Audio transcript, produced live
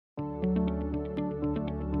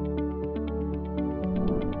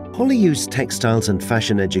PolyU's textiles and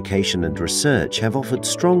fashion education and research have offered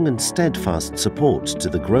strong and steadfast support to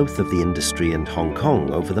the growth of the industry in Hong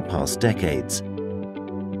Kong over the past decades.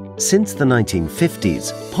 Since the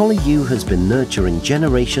 1950s, PolyU has been nurturing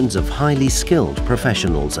generations of highly skilled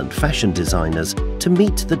professionals and fashion designers to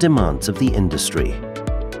meet the demands of the industry.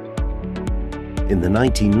 In the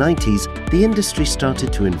 1990s, the industry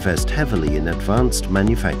started to invest heavily in advanced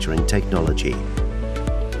manufacturing technology.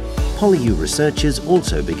 PolyU researchers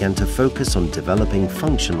also began to focus on developing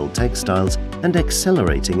functional textiles and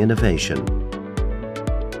accelerating innovation.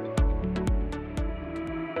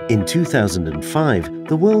 In 2005,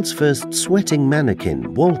 the world's first sweating manikin,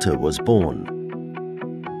 Walter, was born.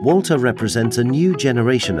 Walter represents a new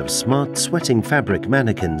generation of smart sweating fabric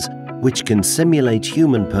mannequins which can simulate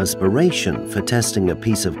human perspiration for testing a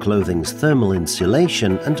piece of clothing's thermal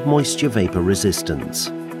insulation and moisture vapor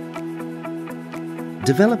resistance.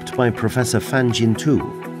 Developed by Professor Fan Jin-tu,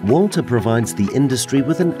 Walter provides the industry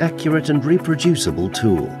with an accurate and reproducible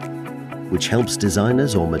tool, which helps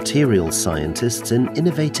designers or materials scientists in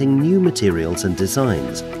innovating new materials and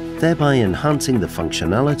designs, thereby enhancing the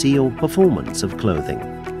functionality or performance of clothing.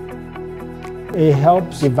 It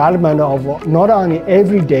helps development of not only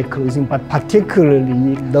everyday clothing, but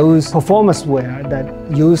particularly those performance wear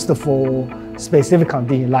that used for specific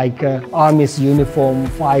conditions, like Army's uniform,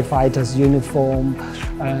 firefighters' uniform,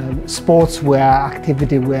 sports wear,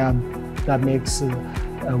 activity wear, that makes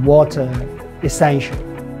water essential.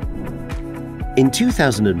 In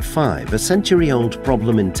 2005, a century-old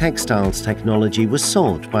problem in textiles technology was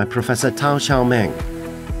solved by Professor Tao Xiaomeng.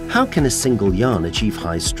 How can a single yarn achieve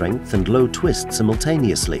high strength and low twist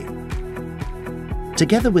simultaneously?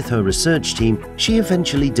 Together with her research team, she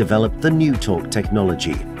eventually developed the new torque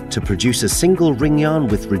technology to produce a single ring yarn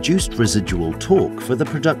with reduced residual torque for the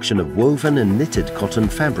production of woven and knitted cotton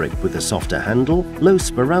fabric with a softer handle, low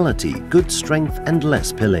spirality, good strength and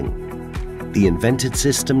less pilling. The invented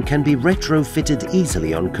system can be retrofitted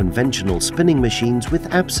easily on conventional spinning machines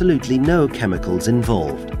with absolutely no chemicals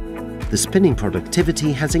involved. The spinning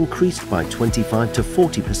productivity has increased by 25 to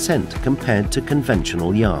 40% compared to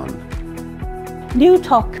conventional yarn. New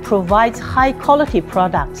torque provides high-quality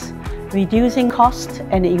products, reducing cost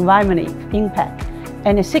and environmental impact,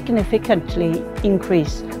 and significantly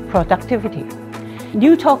increase productivity.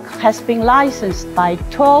 New torque has been licensed by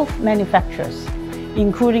 12 manufacturers,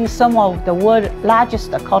 including some of the world's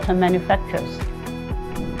largest cotton manufacturers.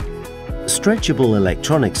 Stretchable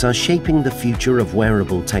electronics are shaping the future of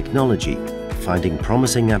wearable technology, finding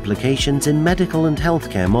promising applications in medical and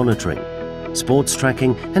healthcare monitoring, sports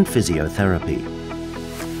tracking and physiotherapy.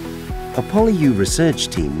 A PolyU research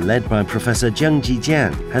team led by Professor Jiang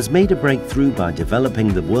Jijian has made a breakthrough by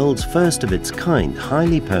developing the world's first of its kind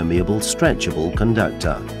highly permeable stretchable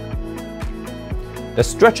conductor. The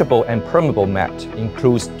stretchable and permeable mat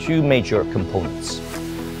includes two major components.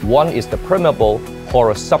 One is the permeable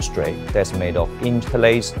porous substrate that's made of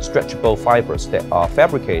interlaced stretchable fibers that are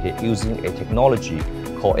fabricated using a technology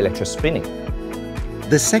called electrospinning.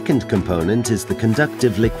 The second component is the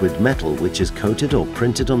conductive liquid metal which is coated or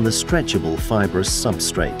printed on the stretchable fibrous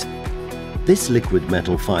substrate. This liquid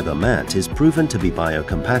metal fiber mat is proven to be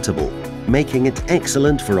biocompatible, making it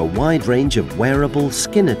excellent for a wide range of wearable,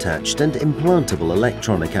 skin-attached and implantable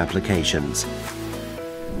electronic applications.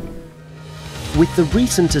 With the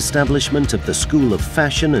recent establishment of the School of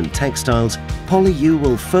Fashion and Textiles, PolyU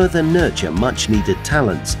will further nurture much-needed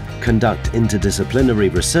talents, conduct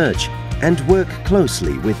interdisciplinary research, and work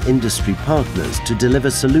closely with industry partners to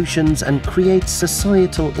deliver solutions and create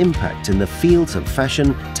societal impact in the fields of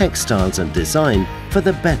fashion, textiles and design for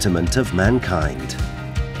the betterment of mankind.